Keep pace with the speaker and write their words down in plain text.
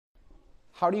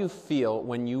How do you feel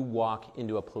when you walk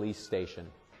into a police station?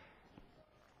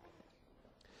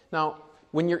 Now,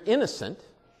 when you're innocent,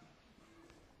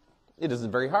 it isn't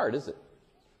very hard, is it?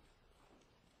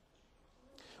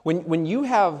 When you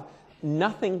have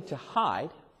nothing to hide,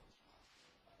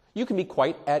 you can be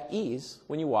quite at ease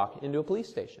when you walk into a police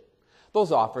station.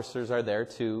 Those officers are there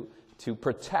to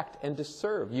protect and to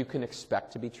serve. You can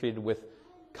expect to be treated with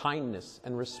kindness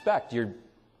and respect. Your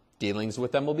dealings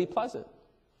with them will be pleasant.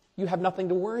 You have nothing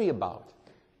to worry about.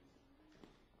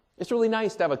 It's really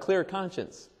nice to have a clear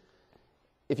conscience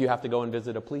if you have to go and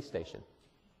visit a police station.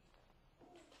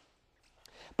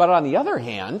 But on the other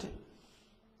hand,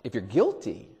 if you're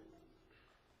guilty,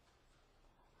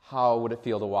 how would it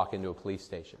feel to walk into a police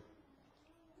station?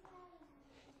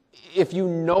 If you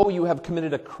know you have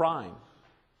committed a crime,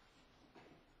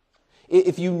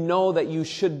 if you know that you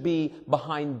should be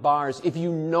behind bars, if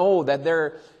you know that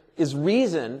there is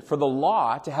reason for the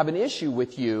law to have an issue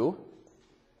with you,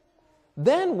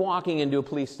 then walking into a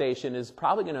police station is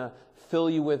probably going to fill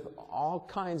you with all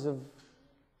kinds of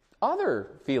other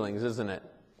feelings, isn't it?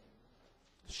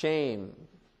 Shame,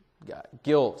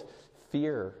 guilt,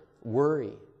 fear,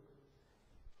 worry.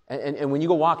 And when you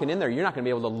go walking in there, you're not going to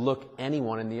be able to look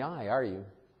anyone in the eye, are you?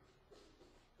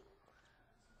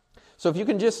 So if you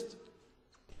can just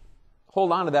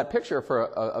hold on to that picture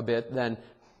for a bit, then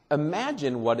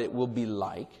imagine what it will be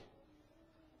like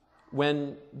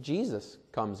when Jesus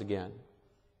comes again.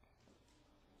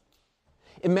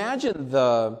 Imagine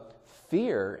the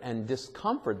fear and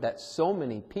discomfort that so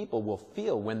many people will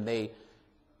feel when they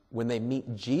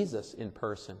meet Jesus in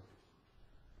person.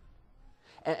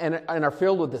 And are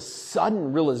filled with this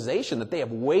sudden realization that they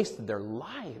have wasted their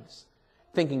lives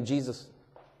thinking Jesus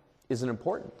isn't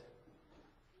important.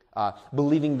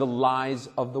 Believing the lies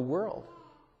of the world.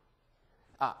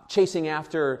 Chasing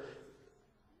after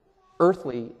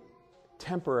earthly,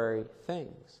 temporary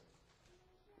things.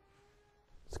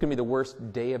 It's going to be the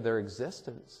worst day of their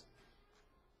existence.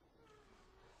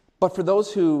 But for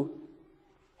those who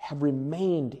have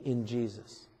remained in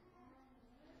Jesus,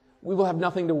 we will have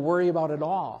nothing to worry about at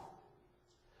all.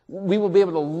 We will be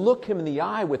able to look Him in the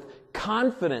eye with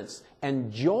confidence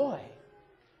and joy.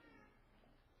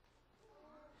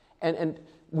 And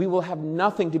we will have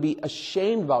nothing to be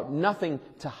ashamed about, nothing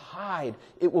to hide.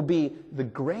 It will be the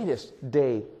greatest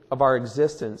day of our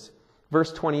existence.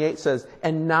 Verse 28 says,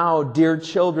 "And now, dear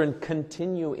children,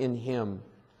 continue in Him,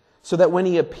 so that when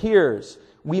He appears,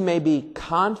 we may be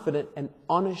confident and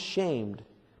unashamed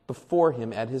before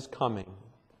Him at His coming."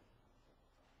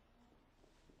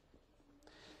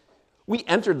 We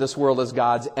entered this world as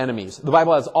God's enemies. The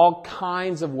Bible has all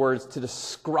kinds of words to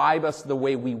describe us the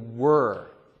way we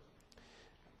were.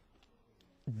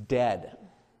 Dead,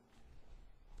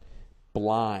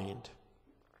 blind,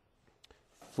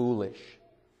 foolish,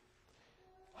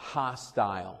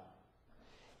 hostile,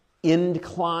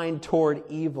 inclined toward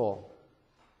evil.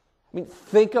 I mean,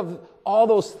 think of all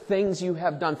those things you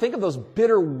have done. Think of those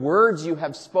bitter words you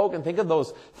have spoken. Think of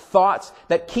those thoughts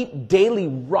that keep daily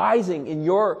rising in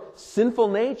your sinful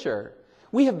nature.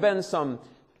 We have been some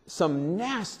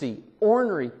nasty,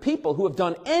 ornery people who have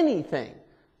done anything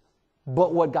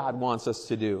but what God wants us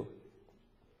to do.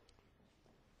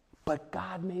 But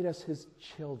God made us His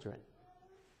children.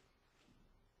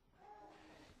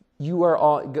 You are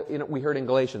all, we heard in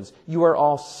Galatians, you are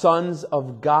all sons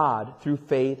of God through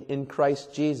faith in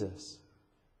Christ Jesus.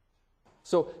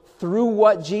 So through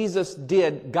what Jesus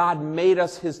did, God made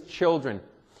us His children.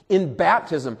 In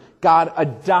baptism, God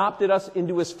adopted us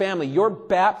into His family. Your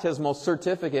baptismal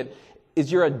certificate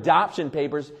is your adoption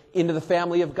papers into the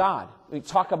family of God. We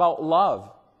talk about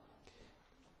love.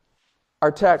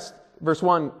 Our text, verse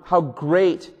 1, how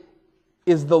great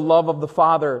is the love of the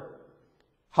Father.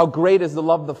 How great is the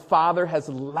love the Father has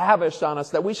lavished on us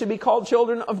that we should be called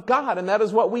children of God, and that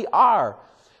is what we are.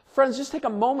 Friends, just take a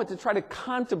moment to try to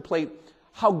contemplate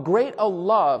how great a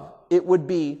love it would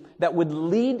be that would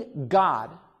lead God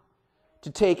to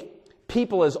take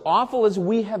people as awful as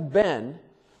we have been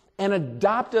and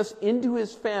adopt us into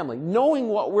His family, knowing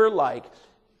what we're like,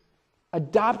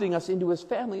 adopting us into His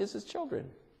family as His children.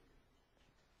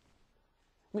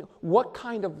 I mean, what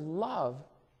kind of love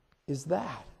is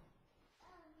that?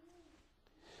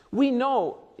 We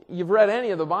know, you've read any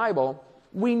of the Bible,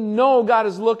 we know God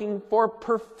is looking for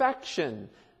perfection.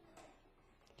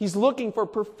 He's looking for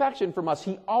perfection from us.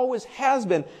 He always has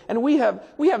been. And we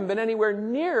haven't been anywhere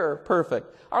near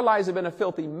perfect. Our lives have been a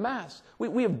filthy mess.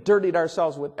 We have dirtied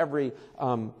ourselves with every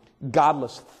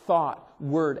godless thought,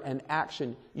 word, and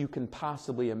action you can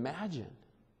possibly imagine.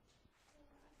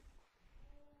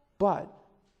 But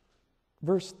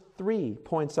verse 3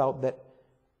 points out that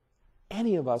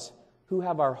any of us who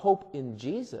have our hope in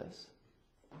Jesus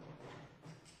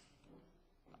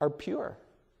are pure.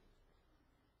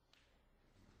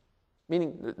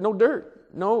 Meaning, no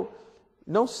dirt, no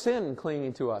sin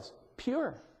clinging to us.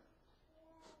 Pure.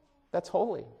 That's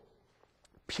holy.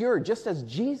 Pure, just as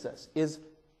Jesus is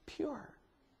pure.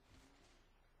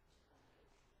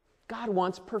 God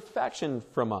wants perfection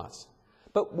from us.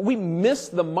 But we miss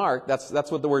the mark.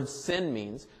 That's what the word sin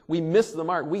means. We miss the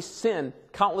mark. We sin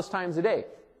countless times a day.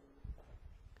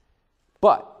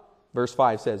 But, verse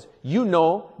 5 says, you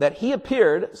know that He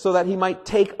appeared so that He might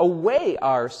take away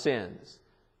our sins.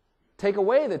 Take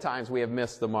away the times we have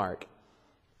missed the mark.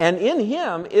 And in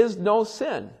Him is no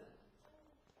sin.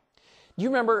 Do you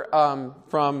remember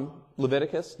from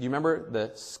Leviticus, do you remember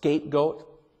the scapegoat?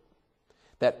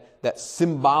 That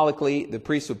symbolically the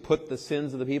priest would put the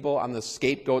sins of the people on the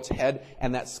scapegoat's head,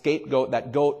 and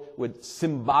that goat would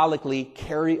symbolically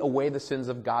carry away the sins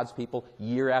of God's people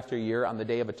year after year on the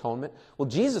Day of Atonement. Well,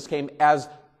 Jesus came as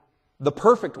the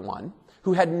perfect one,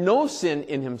 who had no sin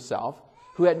in Himself,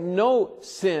 who had no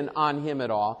sin on Him at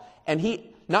all, and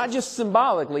He, not just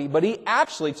symbolically, but He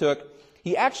actually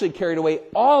carried away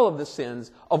all of the sins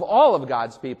of all of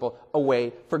God's people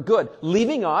away for good,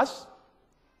 leaving us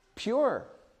pure.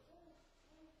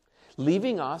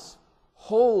 Leaving us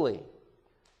holy.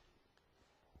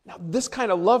 Now, this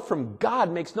kind of love from God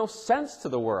makes no sense to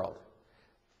the world.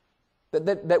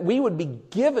 That we would be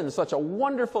given such a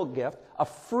wonderful gift, a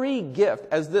free gift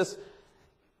as this,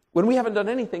 when we haven't done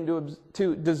anything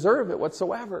to deserve it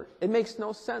whatsoever. It makes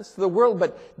no sense to the world,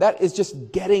 but that is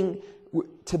just getting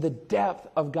to the depth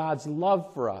of God's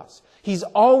love for us. He's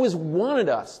always wanted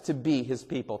us to be His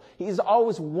people. He's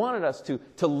always wanted us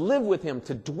to live with Him,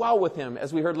 to dwell with Him,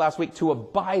 as we heard last week, to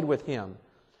abide with Him,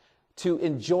 to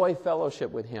enjoy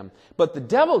fellowship with Him. But the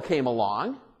devil came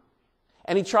along,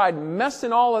 and he tried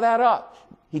messing all of that up.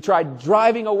 He tried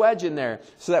driving a wedge in there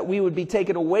so that we would be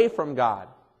taken away from God.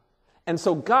 And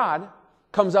so God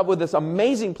comes up with this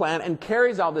amazing plan and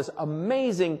carries out this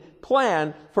amazing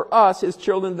plan for us, His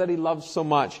children that He loves so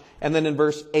much. And then in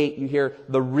verse 8 you hear,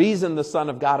 the reason the Son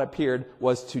of God appeared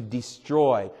was to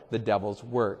destroy the devil's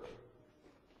work.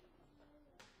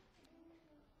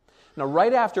 Now,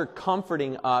 right after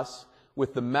comforting us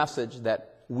with the message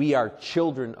that we are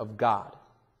children of God,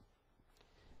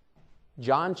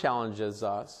 John challenges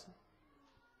us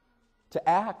to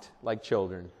act like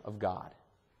children of God.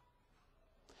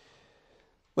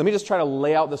 Let me just try to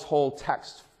lay out this whole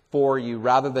text for you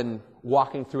rather than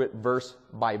walking through it verse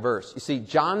by verse. You see,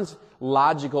 John's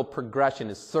logical progression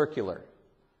is circular.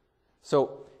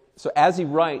 So as he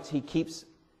writes, he keeps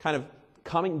kind of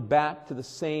coming back to the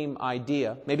same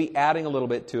idea, maybe adding a little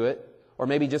bit to it, or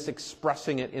maybe just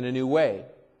expressing it in a new way.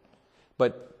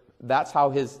 But that's how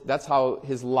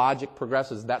his logic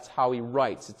progresses. That's how he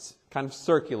writes. It's kind of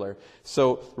circular.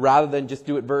 So rather than just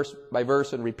do it verse by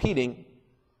verse and repeating,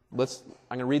 I'm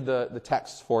going to read the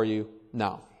text for you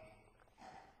now.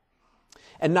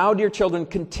 And now, dear children,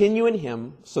 continue in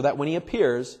Him, so that when He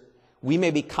appears, we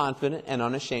may be confident and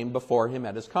unashamed before Him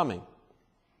at His coming.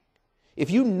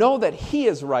 If you know that He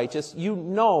is righteous, you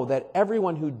know that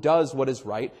everyone who does what is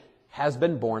right has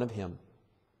been born of Him.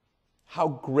 How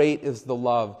great is the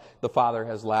love the Father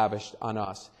has lavished on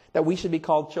us, that we should be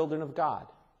called children of God.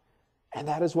 And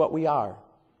that is what we are.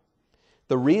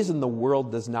 The reason the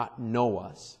world does not know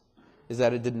us is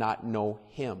that it did not know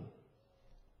Him.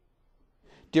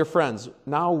 Dear friends,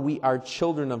 now we are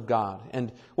children of God,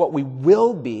 and what we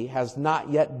will be has not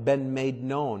yet been made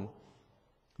known.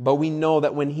 But we know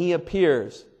that when He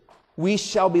appears, we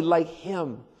shall be like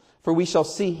Him, for we shall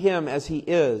see Him as He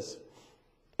is.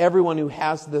 Everyone who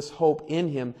has this hope in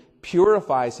Him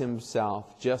purifies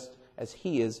himself just as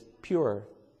He is pure.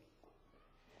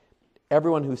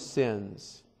 Everyone who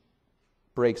sins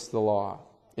breaks the law.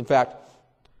 In fact,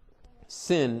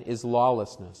 sin is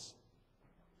lawlessness.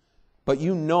 But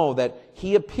you know that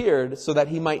He appeared so that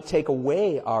He might take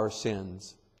away our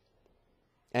sins.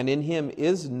 And in Him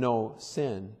is no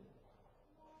sin.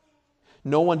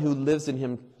 No one who lives in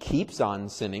Him keeps on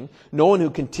sinning. No one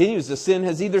who continues to sin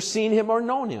has either seen Him or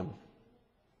known Him.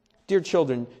 Dear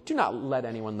children, do not let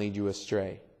anyone lead you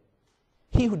astray.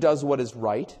 He who does what is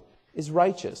right is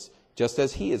righteous, just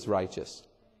as He is righteous.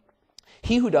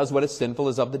 He who does what is sinful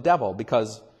is of the devil,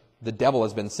 because the devil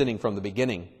has been sinning from the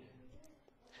beginning.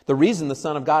 The reason the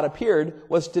Son of God appeared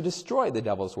was to destroy the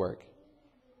devil's work.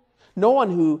 No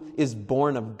one who is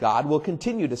born of God will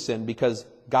continue to sin because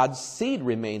God's seed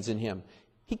remains in him.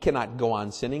 He cannot go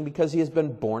on sinning because he has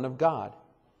been born of God.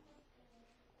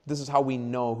 This is how we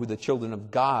know who the children of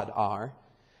God are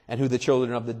and who the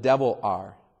children of the devil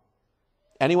are.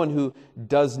 Anyone who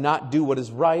does not do what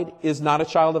is right is not a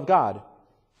child of God,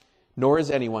 nor is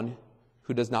anyone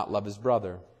who does not love his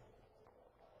brother.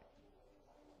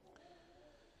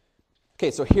 Okay,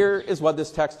 so here is what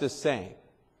this text is saying.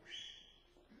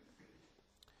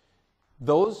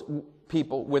 Those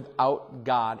people without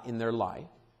God in their life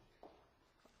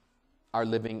are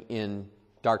living in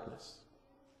darkness.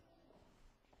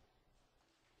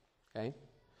 Okay?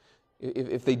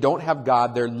 If they don't have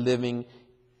God, they're living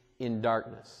in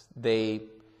darkness. They're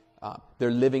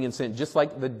living in sin. Just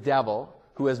like the devil,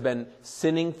 who has been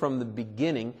sinning from the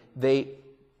beginning, they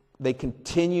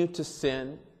continue to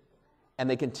sin and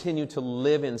they continue to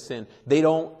live in sin. They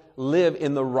don't live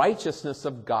in the righteousness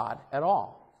of God at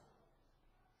all.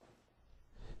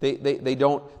 They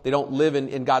don't live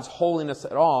in God's holiness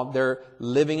at all. They're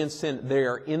living in sin. They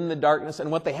are in the darkness,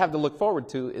 and what they have to look forward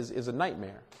to is a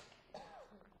nightmare.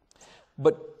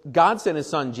 But God sent His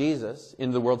Son Jesus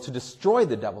into the world to destroy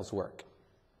the devil's work.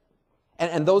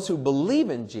 And those who believe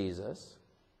in Jesus,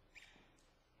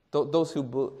 those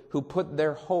who put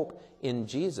their hope in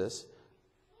Jesus,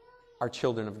 are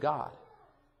children of God.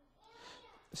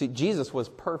 See, Jesus was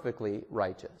perfectly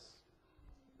righteous,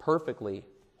 perfectly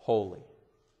holy.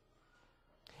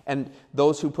 And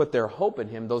those who put their hope in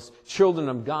Him, those children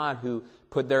of God who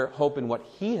put their hope in what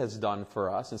He has done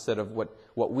for us instead of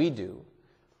what we do,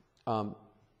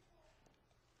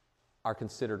 are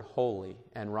considered holy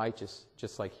and righteous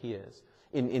just like He is.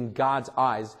 In God's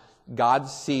eyes, God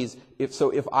sees,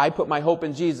 if I put my hope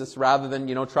in Jesus rather than,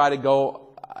 try to go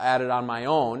at it on my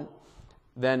own,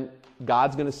 then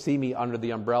God's going to see me under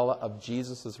the umbrella of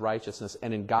Jesus' righteousness.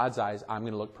 And in God's eyes, I'm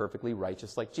going to look perfectly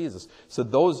righteous like Jesus. So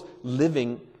those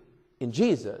living in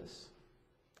Jesus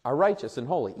are righteous and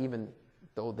holy, even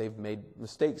though they've made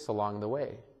mistakes along the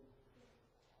way.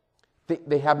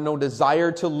 They have no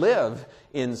desire to live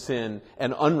in sin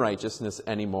and unrighteousness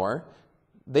anymore.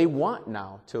 They want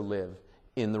now to live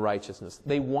in the righteousness.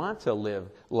 They want to live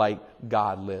like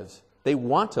God lives. They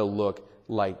want to look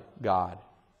like God.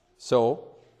 So,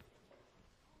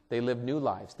 they live new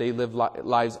lives. They live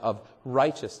lives of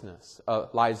righteousness,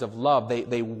 lives of love.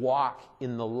 They walk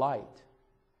in the light.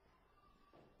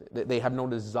 They have no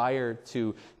desire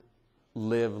to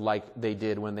live like they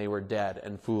did when they were dead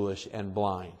and foolish and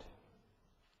blind.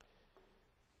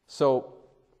 So,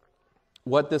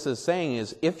 what this is saying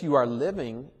is, if you are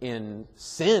living in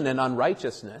sin and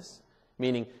unrighteousness,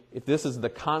 meaning if this is the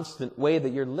constant way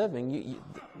that you're living,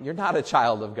 you're not a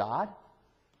child of God.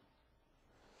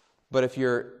 But if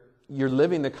you're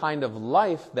living the kind of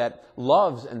life that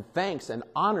loves and thanks and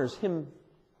honors Him,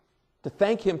 to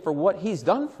thank Him for what He's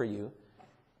done for you,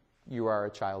 you are a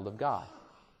child of God.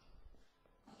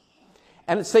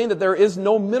 And it's saying that there is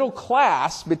no middle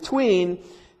class between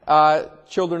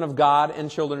children of God and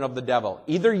children of the devil.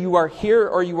 Either you are here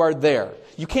or you are there.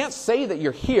 You can't say that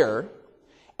you're here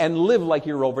and live like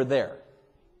you're over there.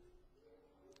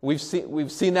 We've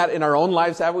seen that in our own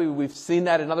lives, have we? We've seen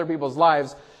that in other people's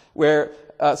lives, where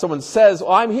someone says,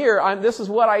 well, I'm here, this is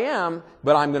what I am,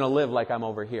 but I'm going to live like I'm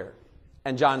over here.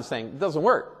 And John's saying, it doesn't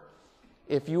work.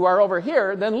 If you are over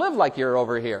here, then live like you're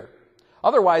over here.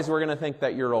 Otherwise, we're going to think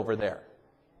that you're over there.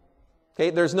 Okay,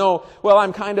 there's no, well,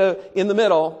 I'm kind of in the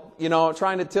middle,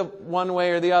 trying to tilt one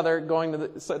way or the other,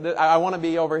 I want to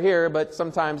be over here, but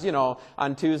sometimes,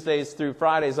 on Tuesdays through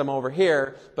Fridays, I'm over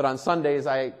here, but on Sundays,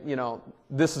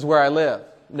 this is where I live.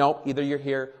 No, either you're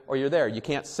here or you're there. You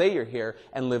can't say you're here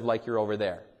and live like you're over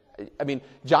there.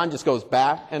 John just goes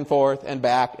back and forth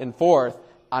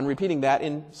on repeating that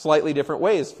in slightly different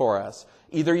ways for us.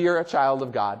 Either you're a child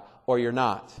of God or you're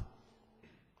not.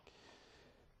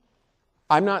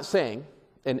 I'm not saying,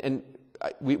 and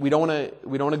we don't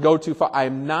want to go too far.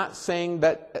 I'm not saying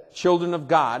that children of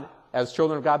God,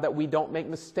 that we don't make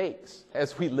mistakes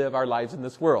as we live our lives in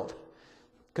this world.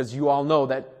 Because you all know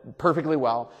that perfectly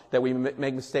well, that we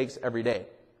make mistakes every day.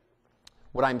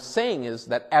 What I'm saying is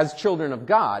that as children of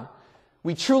God,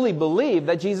 we truly believe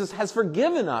that Jesus has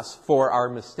forgiven us for our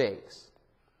mistakes.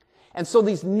 And so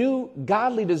these new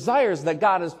godly desires that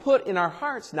God has put in our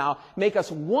hearts now make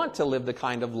us want to live the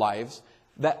kind of lives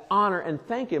that honor and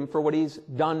thank Him for what He's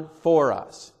done for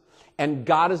us. And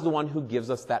God is the one who gives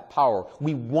us that power.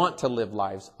 We want to live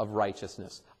lives of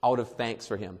righteousness out of thanks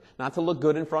for Him. Not to look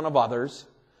good in front of others,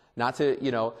 not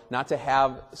to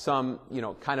have some,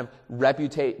 kind of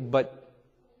reputation, but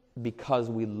because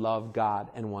we love God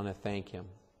and want to thank Him.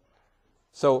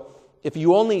 So, if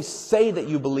you only say that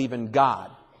you believe in God,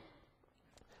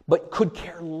 but could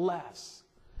care less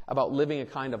about living a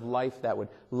kind of life that would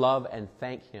love and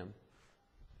thank Him,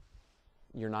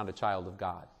 you're not a child of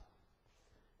God.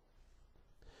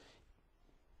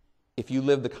 if you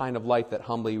live the kind of life that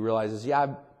humbly realizes,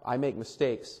 yeah, I make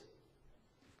mistakes,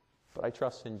 but I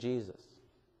trust in Jesus.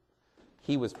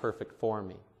 He was perfect for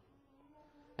me.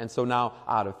 And so now,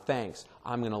 out of thanks,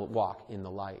 I'm going to walk in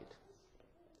the light.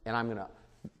 And I'm going to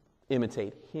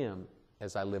imitate Him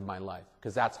as I live my life,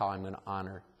 because that's how I'm going to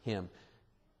honor Him.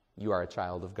 You are a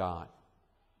child of God.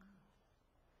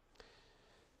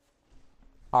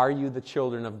 Are you the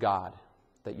children of God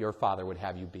that your Father would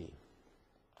have you be?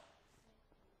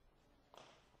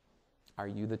 Are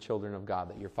you the children of God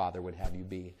that your Father would have you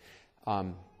be?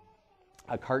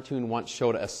 A cartoon once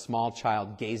showed a small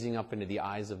child gazing up into the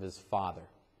eyes of his father.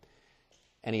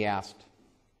 And he asked,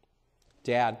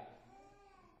 "Dad,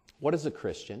 what is a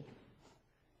Christian?"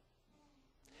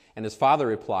 And his father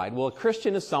replied, "Well, a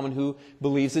Christian is someone who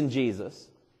believes in Jesus,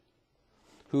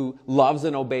 who loves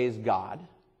and obeys God,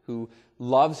 who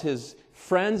loves his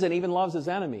friends and even loves his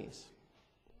enemies.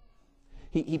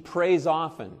 He prays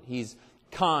often. He's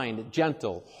kind,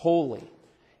 gentle, holy.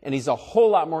 And he's a whole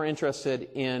lot more interested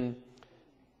in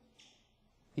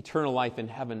eternal life in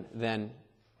heaven than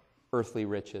earthly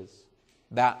riches.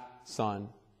 That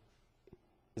son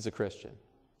is a Christian."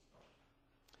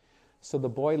 So the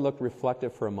boy looked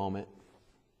reflective for a moment,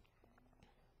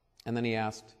 and then he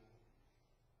asked,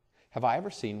 "Have I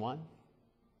ever seen one?"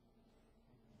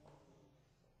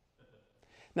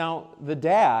 Now, the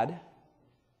dad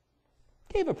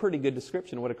gave a pretty good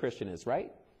description of what a Christian is,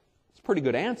 right? It's a pretty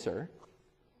good answer.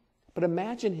 But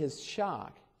imagine his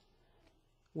shock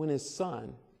when his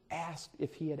son asked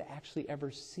if he had actually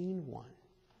ever seen one.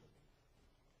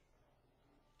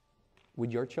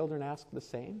 Would your children ask the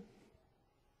same?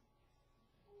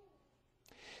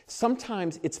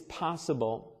 Sometimes it's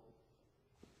possible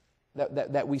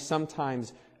that we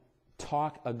sometimes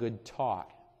talk a good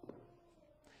talk,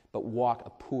 but walk a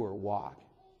poor walk.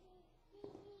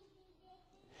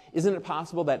 Isn't it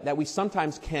possible that we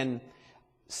sometimes can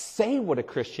say what a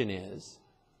Christian is,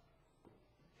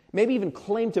 maybe even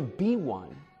claim to be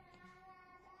one,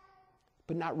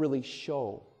 but not really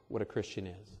show what a Christian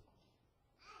is?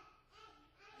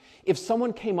 If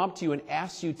someone came up to you and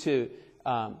asked you to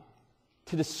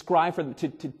describe for them, to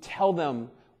tell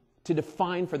them, to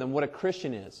define for them what a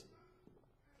Christian is,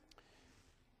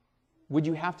 would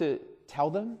you have to tell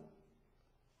them?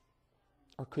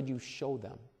 Or could you show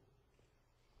them?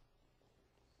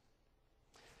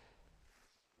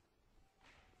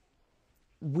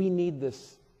 We need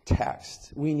this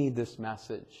text. We need this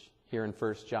message here in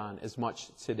 1 John as much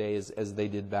today as they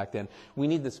did back then. We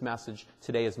need this message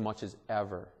today as much as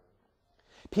ever.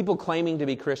 People claiming to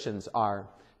be Christians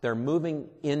they're moving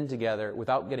in together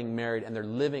without getting married, and they're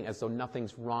living as though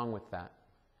nothing's wrong with that.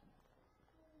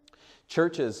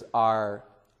 Churches are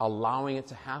allowing it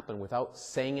to happen without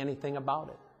saying anything about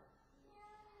it.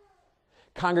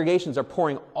 Congregations are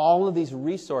pouring all of these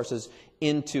resources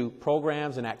into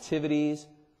programs and activities,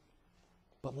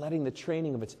 but letting the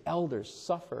training of its elders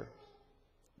suffer.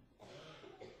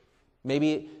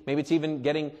 Maybe it's even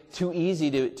getting too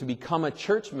easy to become a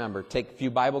church member. Take a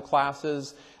few Bible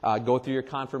classes, go through your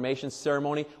confirmation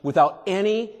ceremony without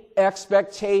any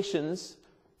expectations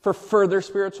for further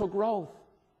spiritual growth.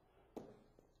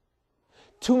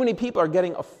 Too many people are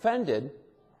getting offended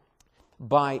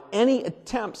by any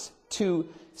attempts to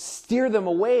steer them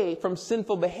away from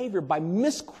sinful behavior by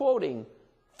misquoting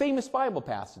famous Bible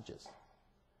passages.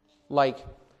 Like,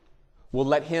 "We'll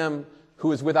let him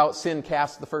who is without sin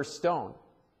cast the first stone."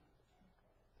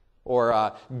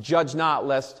 Or, "Judge not,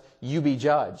 lest you be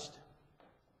judged."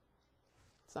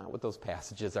 It's not what those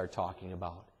passages are talking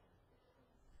about.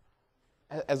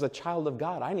 As a child of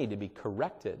God, I need to be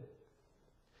corrected.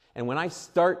 And when I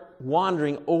start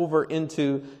wandering over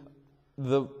into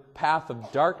the path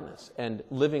of darkness and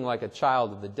living like a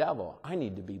child of the devil, I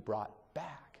need to be brought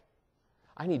back.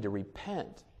 I need to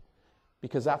repent,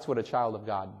 because that's what a child of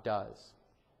God does.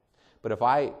 But if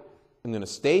I am going to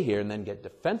stay here and then get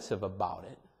defensive about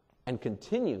it and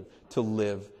continue to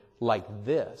live like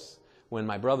this when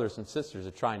my brothers and sisters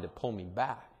are trying to pull me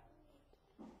back,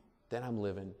 then I'm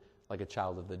living like a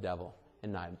child of the devil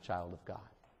and not a child of God.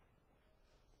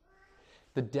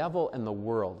 The devil and the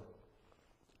world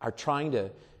are trying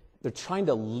to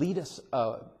lead us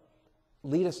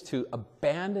to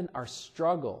abandon our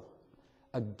struggle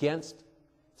against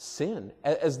sin,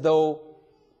 as though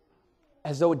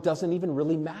it doesn't even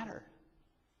really matter.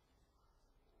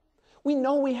 We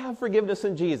know we have forgiveness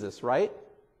in Jesus, right?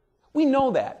 We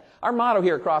know that. Our motto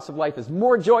here at Cross of Life is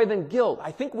more joy than guilt.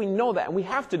 I think we know that, and we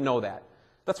have to know that.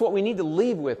 That's what we need to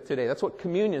leave with today. That's what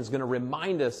communion is going to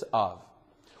remind us of.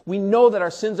 We know that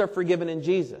our sins are forgiven in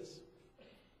Jesus.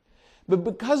 But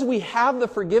because we have the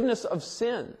forgiveness of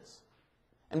sins,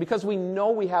 and because we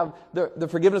know we have the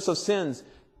forgiveness of sins,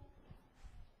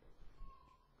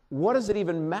 what does it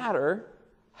even matter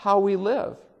how we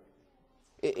live?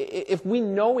 If we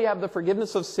know we have the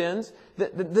forgiveness of sins,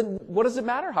 then what does it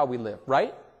matter how we live,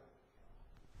 right?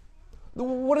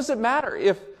 What does it matter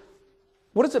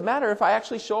if I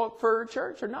actually show up for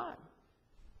church or not?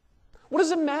 What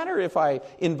does it matter if I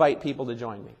invite people to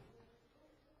join me?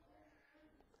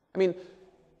 I mean,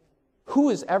 who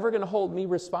is ever going to hold me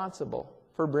responsible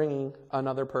for bringing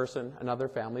another person, another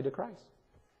family to Christ?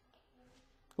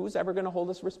 Who is ever going to hold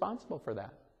us responsible for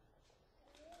that?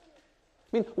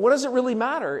 I mean, what does it really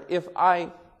matter if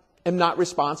I am not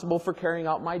responsible for carrying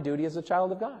out my duty as a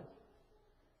child of God?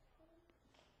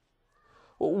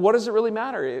 What does it really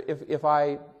matter if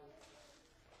I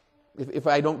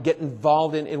don't get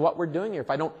involved in what we're doing here, if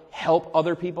I don't help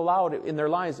other people out in their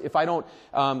lives, if I don't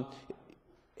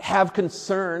have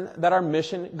concern that our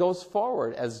mission goes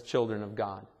forward as children of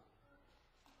God,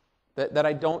 that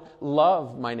I don't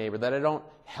love my neighbor, that I don't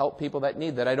help people that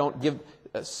need, that I don't give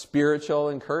spiritual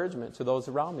encouragement to those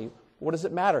around me? What does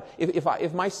it matter?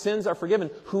 If my sins are forgiven,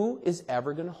 who is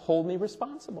ever going to hold me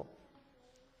responsible?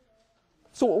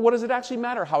 So what does it actually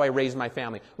matter how I raise my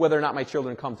family? Whether or not my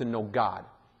children come to know God?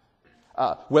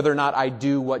 Whether or not I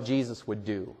do what Jesus would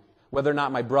do? Whether or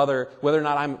not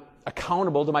I'm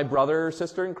accountable to my brother or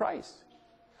sister in Christ?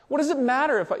 What does it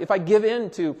matter if I give in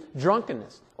to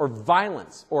drunkenness or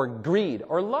violence or greed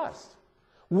or lust?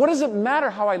 What does it matter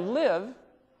how I live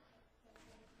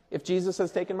if Jesus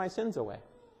has taken my sins away?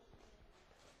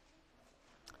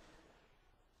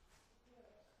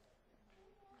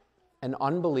 An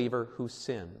unbeliever who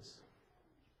sins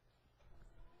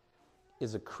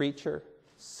is a creature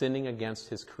sinning against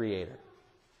his Creator.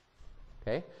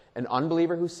 Okay? An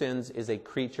unbeliever who sins is a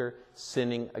creature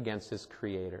sinning against his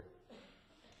Creator.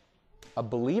 A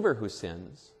believer who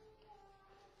sins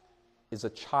is a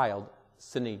child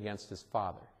sinning against his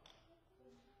father.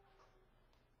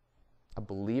 A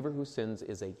believer who sins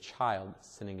is a child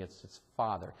sinning against his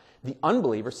father. The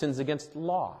unbeliever sins against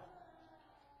law.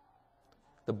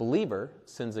 The believer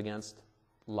sins against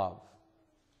love.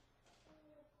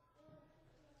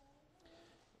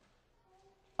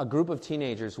 A group of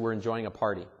teenagers were enjoying a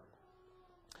party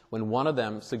when one of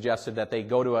them suggested that they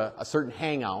go to a certain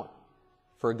hangout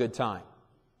for a good time.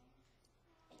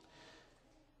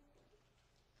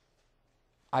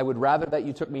 "I would rather that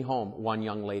you took me home," one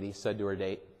young lady said to her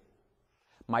date.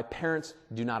 "My parents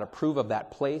do not approve of that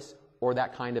place or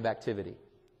that kind of activity."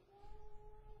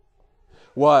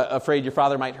 "What, afraid your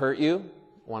father might hurt you?"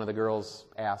 one of the girls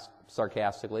asked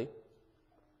sarcastically.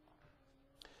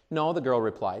 "No," the girl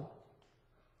replied.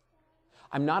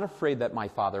 "I'm not afraid that my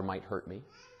father might hurt me.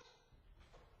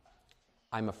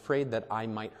 I'm afraid that I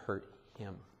might hurt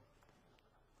him."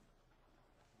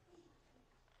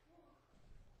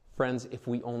 Friends, if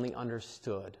we only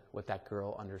understood what that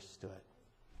girl understood.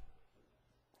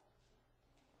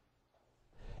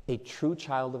 A true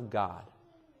child of God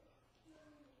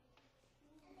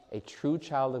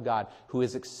who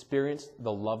has experienced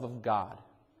the love of God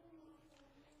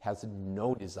has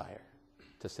no desire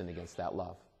to sin against that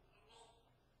love.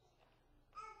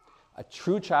 A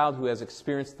true child who has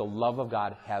experienced the love of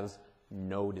God has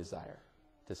no desire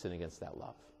to sin against that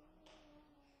love.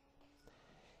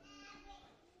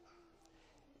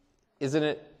 Isn't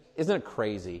it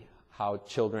crazy how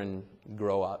children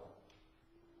grow up?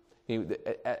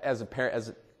 As a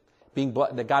parent,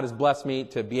 that God has blessed me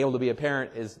to be able to be a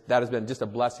parent, that has been just a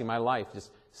blessing in my life.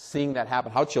 Just seeing that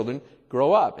happen, how children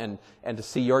grow up, and to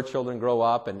see your children grow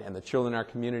up, and the children in our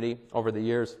community over the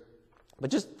years.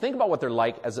 But just think about what they're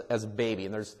like as a baby,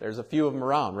 and there's a few of them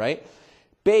around, right?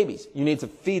 Babies, you need to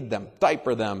feed them,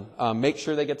 diaper them, make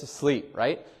sure they get to sleep,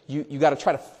 right? You got to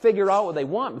try to figure out what they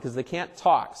want because they can't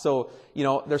talk. So,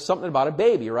 there's something about a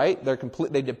baby, right?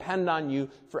 They depend on you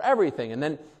for everything. And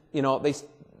then,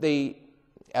 they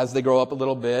as they grow up a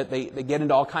little bit, they get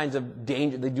into all kinds of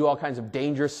danger. They do all kinds of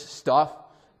dangerous stuff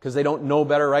because they don't know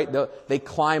better, right? They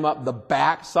climb up the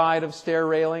back side of stair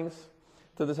railings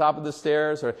to the top of the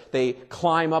stairs, or they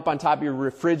climb up on top of your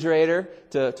refrigerator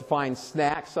to find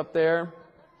snacks up there.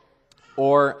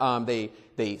 Or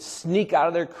they sneak out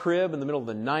of their crib in the middle of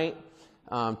the night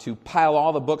to pile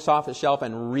all the books off the shelf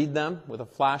and read them with a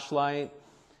flashlight.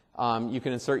 You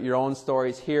can insert your own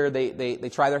stories here. They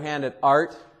try their hand at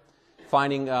art,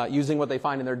 using what they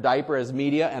find in their diaper as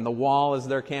media and the wall as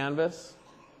their canvas.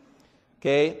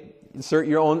 Okay, insert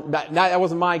your own. That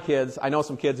wasn't my kids. I know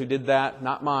some kids who did that,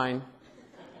 not mine.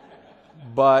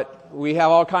 But we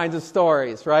have all kinds of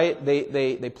stories, right?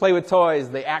 They play with toys.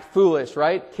 They act foolish,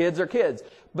 right? Kids are kids.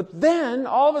 But then,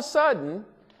 all of a sudden,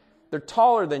 They're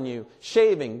taller than you,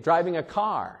 shaving, driving a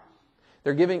car.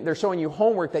 They're showing you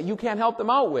homework that you can't help them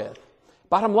out with.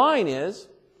 Bottom line is,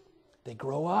 they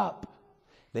grow up.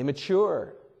 They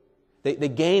mature. They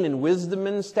gain in wisdom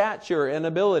and stature and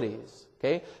abilities.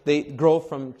 Okay? They grow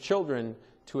from children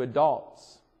to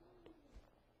adults.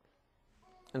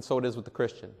 And so it is with the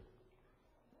Christian.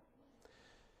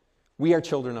 We are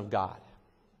children of God.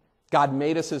 God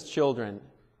made us His children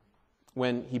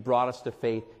when He brought us to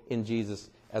faith in Jesus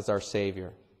as our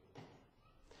Savior.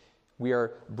 We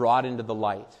are brought into the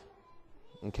light.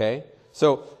 Okay?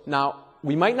 So now,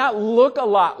 we might not look a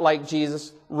lot like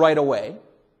Jesus right away.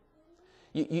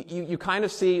 You kind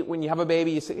of see, when you have a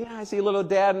baby, you say, yeah, I see a little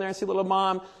dad in there, I see a little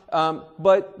mom.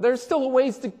 But there's still a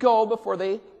ways to go before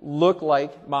they look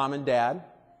like mom and dad.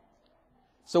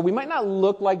 So we might not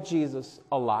look like Jesus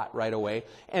a lot right away.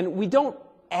 And we don't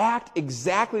act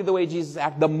exactly the way Jesus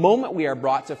acted. The moment we are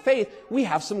brought to faith, we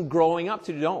have some growing up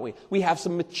to do, don't we? We have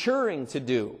some maturing to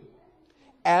do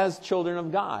as children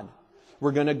of God.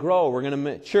 We're going to grow. We're going to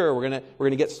mature. We're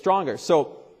going to get stronger.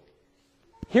 So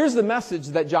here's the message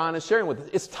that John is sharing with us.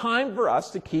 It's time for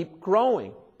us to keep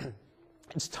growing.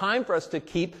 It's time for us to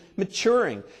keep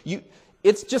maturing.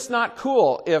 It's just not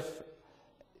cool if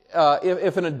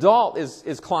an adult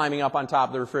is climbing up on top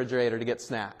of the refrigerator to get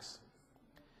snacks.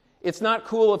 It's not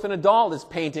cool if an adult is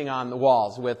painting on the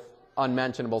walls with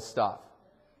unmentionable stuff.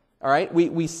 All right?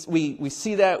 We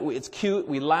see that. It's cute.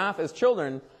 We laugh as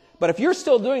children. But if you're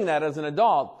still doing that as an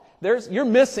adult, you're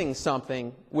missing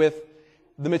something with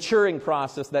the maturing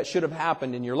process that should have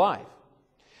happened in your life.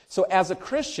 So as a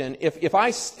Christian, if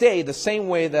I stay the same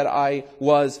way that I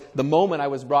was the moment I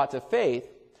was brought to faith,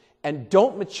 and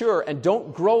don't mature and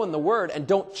don't grow in the Word and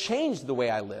don't change the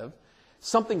way I live,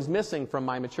 something's missing from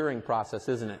my maturing process,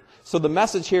 isn't it? So the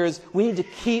message here is we need to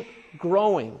keep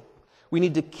growing. We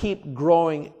need to keep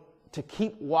growing, to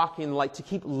keep walking in the light, to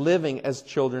keep living as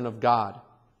children of God.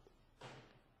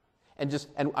 And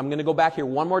I'm going to go back here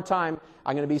one more time.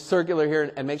 I'm going to be circular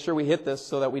here and make sure we hit this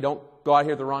so that we don't go out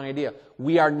here with the wrong idea.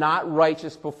 We are not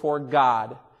righteous before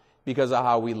God because of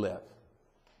how we live.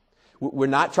 We're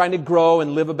not trying to grow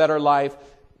and live a better life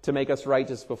to make us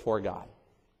righteous before God.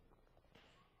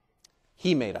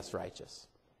 He made us righteous.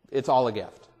 It's all a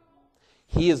gift.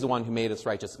 He is the one who made us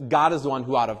righteous. God is the one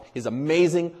who, out of His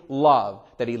amazing love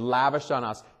that He lavished on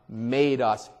us, made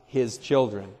us His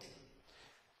children.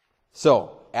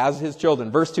 So, as His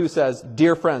children, verse 2 says,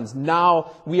 "Dear friends,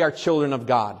 now we are children of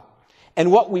God,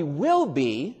 and what we will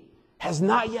be has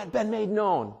not yet been made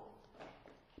known.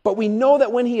 But we know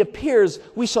that when He appears,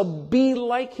 we shall be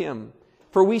like Him,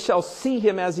 for we shall see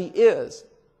Him as He is."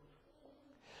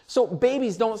 So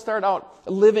babies don't start out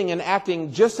living and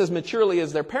acting just as maturely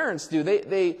as their parents do.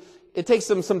 It takes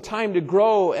them some time to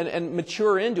grow and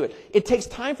mature into it. It takes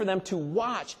time for them to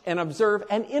watch and observe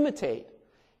and imitate,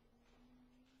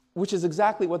 which is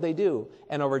exactly what they do.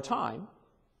 And over time,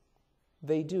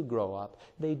 they do grow up,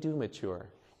 they do mature,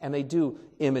 and they do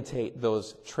imitate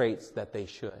those traits that they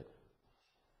should.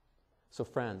 So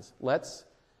friends, let's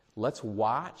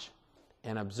watch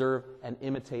and observe and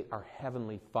imitate our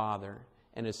Heavenly Father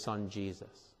and His Son Jesus.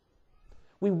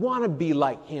 We want to be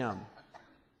like Him.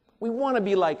 We want to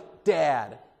be like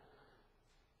Dad.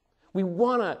 We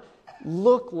want to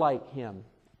look like Him.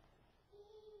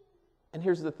 And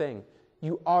here's the thing.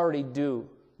 You already do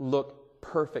look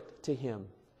perfect to Him.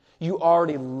 You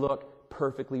already look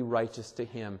perfectly righteous to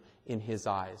Him in His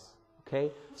eyes. Okay?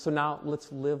 So now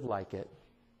let's live like it.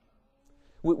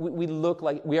 We look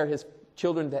like we are His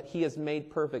children that He has made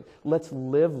perfect. Let's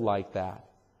live like that.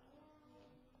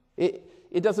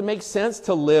 It doesn't make sense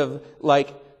to live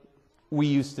like we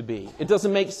used to be. It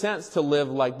doesn't make sense to live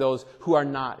like those who are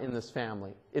not in this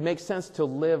family. It makes sense to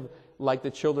live like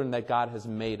the children that God has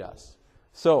made us.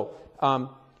 So,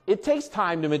 it takes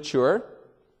time to mature.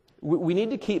 We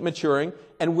need to keep maturing,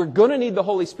 and we're going to need the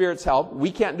Holy Spirit's help. We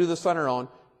can't do this on our own.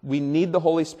 We need the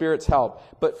Holy Spirit's help.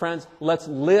 But friends, let's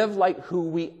live like who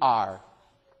we are,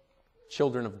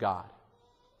 children of God.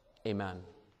 Amen.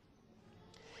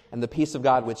 And the peace of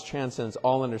God, which transcends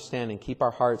all understanding, keep our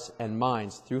hearts and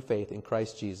minds through faith in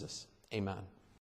Christ Jesus. Amen.